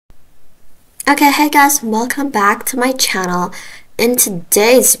Okay, hey guys, welcome back to my channel. In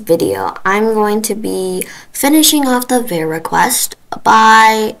today's video, I'm going to be finishing off the Vera quest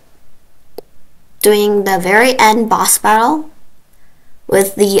by doing the very end boss battle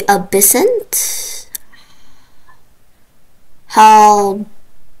with the Abyssant Hellboilia.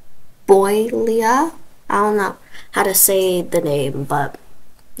 I don't know how to say the name, but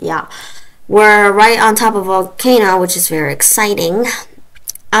yeah. We're right on top of a volcano, which is very exciting.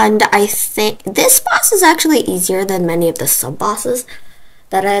 And I think this boss is actually easier than many of the sub-bosses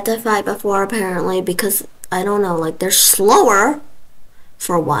that I had to fight before, apparently, because, I don't know, like, they're slower,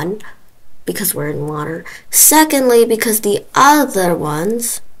 for one, because we're in water. Secondly, because the other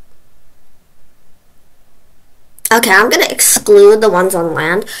ones... Okay, I'm going to exclude the ones on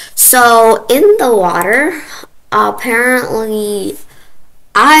land. So, in the water, apparently...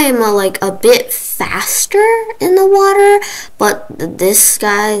 I'm like a bit faster in the water, but this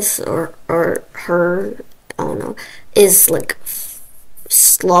guy's or her, I don't know, is like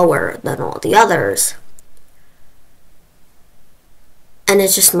slower than all the others. And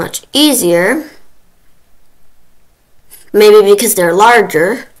it's just much easier. Maybe because they're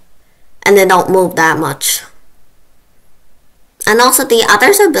larger and they don't move that much. And also the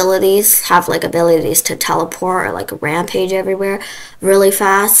others' abilities have like abilities to teleport or like rampage everywhere really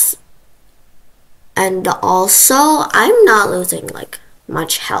fast. And also I'm not losing like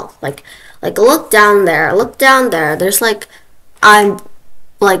much health. Like look down there. Look down there. There's like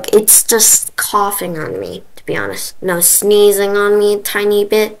it's just coughing on me, to be honest. No, sneezing on me a tiny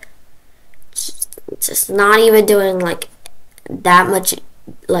bit. Just not even doing like that much,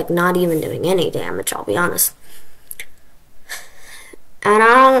 like not even doing any damage, I'll be honest. And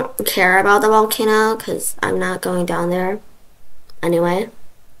I don't care about the volcano because I'm not going down there anyway.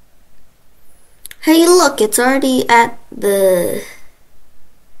 Hey, look, it's already at the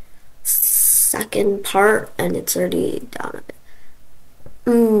second part and it's already down a bit.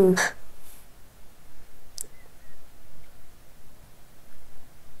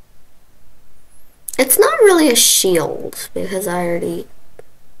 It's not really a shield because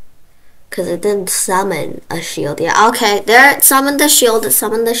because it didn't summon a shield. Yeah, okay, there it summoned the shield. It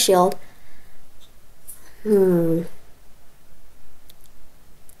summoned the shield. I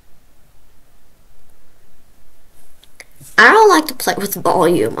don't like to play with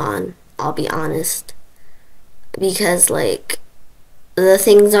volume on, I'll be honest. Because, like, the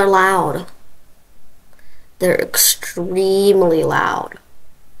things are loud. They're extremely loud.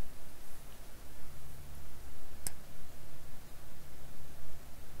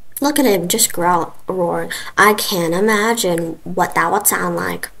 Look at him just roaring. I can't imagine what that would sound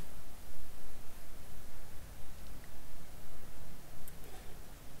like.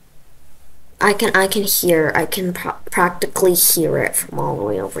 I can practically hear it from all the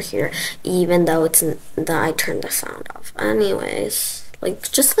way over here, even though I turned the sound off. Anyways,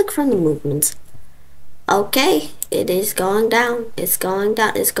 like just like from the movements. Okay, it is going down. It's going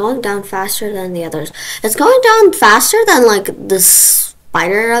down. It's going down faster than the others. It's going down faster than like this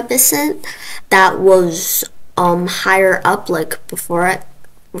spider abyssant that was higher up, like before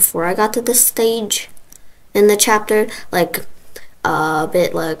I got to this stage in the chapter, like a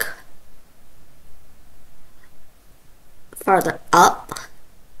bit like farther up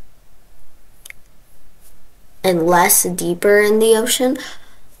and less deeper in the ocean.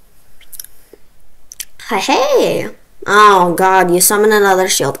 Hey, oh god, you summon another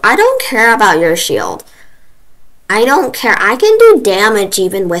shield. I don't care about your shield. I don't care. I can do damage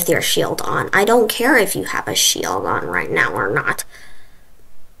even with your shield on. I don't care if you have a shield on right now or not.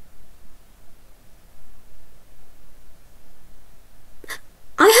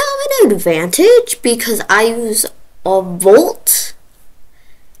 I have an advantage because I use a volt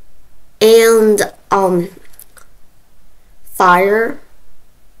and fire.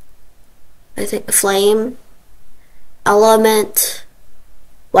 I think flame, element,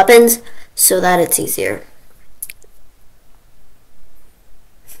 weapons, so that it's easier.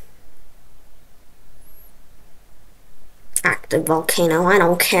 Active volcano, I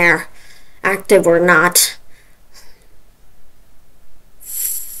don't care. Active or not.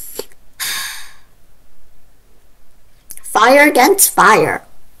 Fire against fire.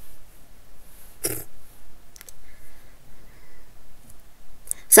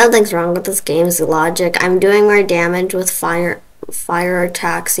 Something's wrong with this game's logic. I'm doing more damage with fire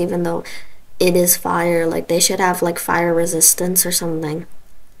attacks even though it is fire. Like they should have like fire resistance or something.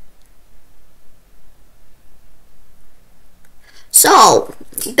 So,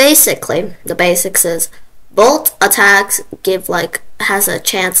 basically, the basics is bolt attacks has a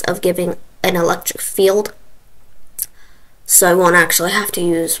chance of giving an electric field. So I won't actually have to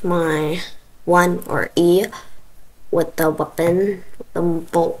use my 1 or E with the weapon, the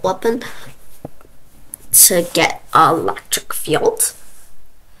bolt weapon, to get electric field.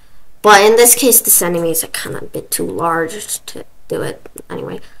 But in this case, this enemies are kind of a bit too large to do it.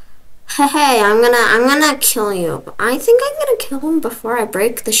 Anyway, hey, I'm gonna kill you. But I think I'm gonna kill him before I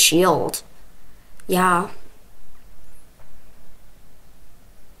break the shield. Yeah.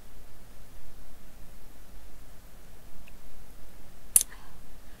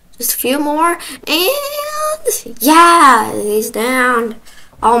 Just a few more, and yeah, he's down.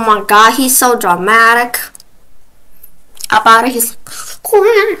 Oh my god, he's so dramatic about it. He's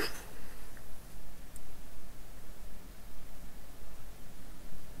like,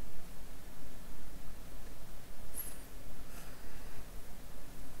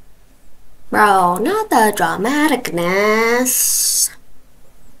 bro, not the dramaticness.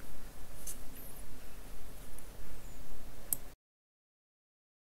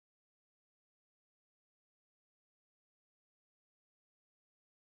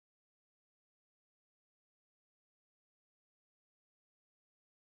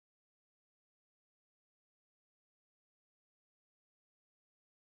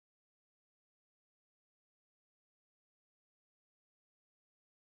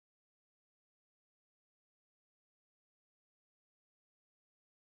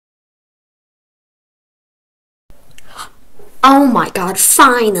 Oh my god,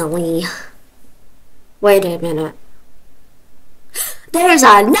 finally. Wait a minute. There's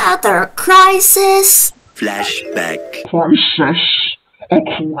another crisis. Flashback. Crisis. A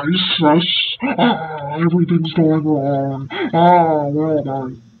crisis. Everything's going wrong. Where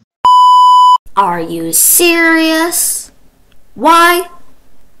am I? Are you serious? Why?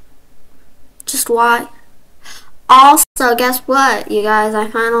 Just why? Also, guess what, you guys? I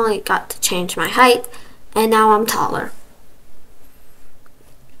finally got to change my height, and now I'm taller.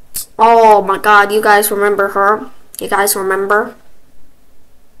 Oh my god, you guys remember her? You guys remember?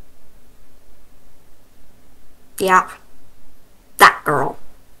 Yeah. That girl.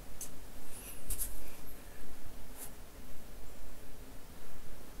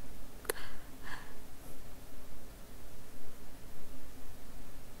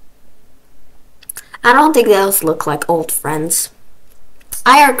 I don't think those look like old friends.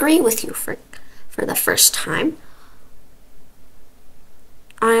 I agree with you for the first time.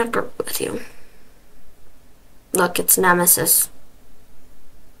 I agree with you. Look, it's Nemesis.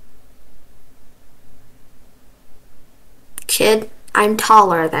 Kid, I'm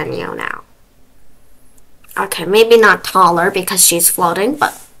taller than you now. Okay, maybe not taller because she's floating,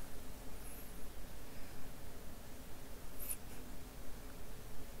 but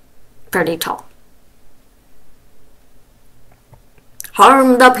pretty tall.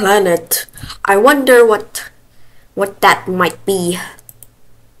 Harm the planet. I wonder what that might be.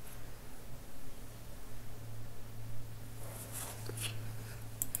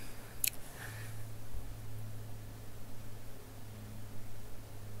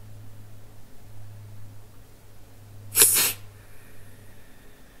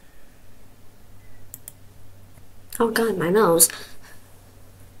 Oh god, my nose.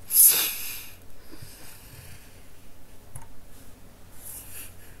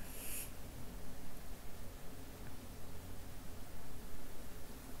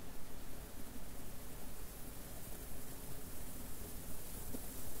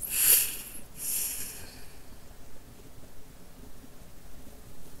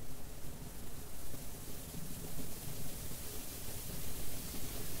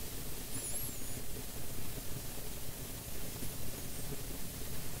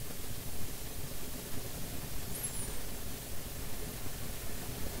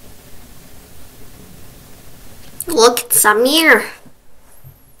 Look, it's Samir.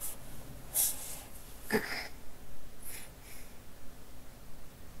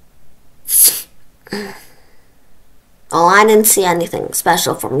 Oh, I didn't see anything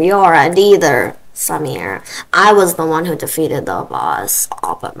special from your end either, Samir. I was the one who defeated the boss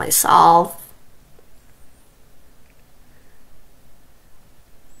all but myself.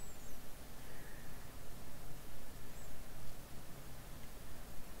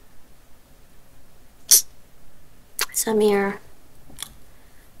 Samir.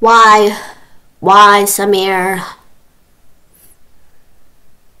 Why? Why, Samir?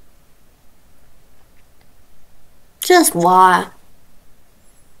 Just why?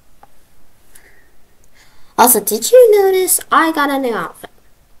 Also, did you notice I got a new outfit?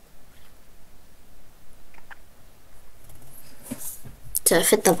 To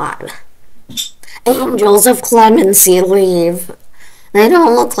fit the vibe. Angels of Clemency leave. They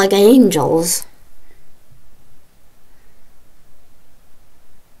don't look like angels.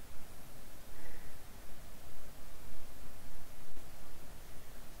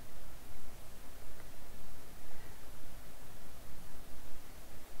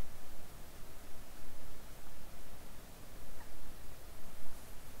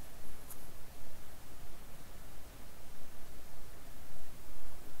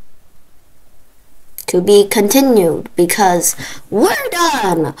 to be continued because we're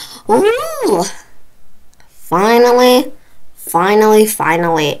done. Woo! Finally.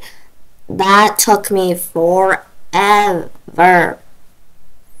 That took me forever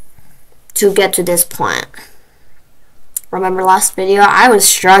to get to this point. Remember last video? I was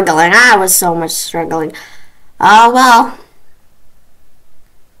struggling. I was so much struggling. Oh well.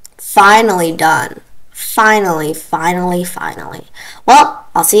 Finally done. Finally. Well,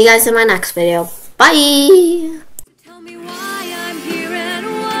 I'll see you guys in my next video. Bye!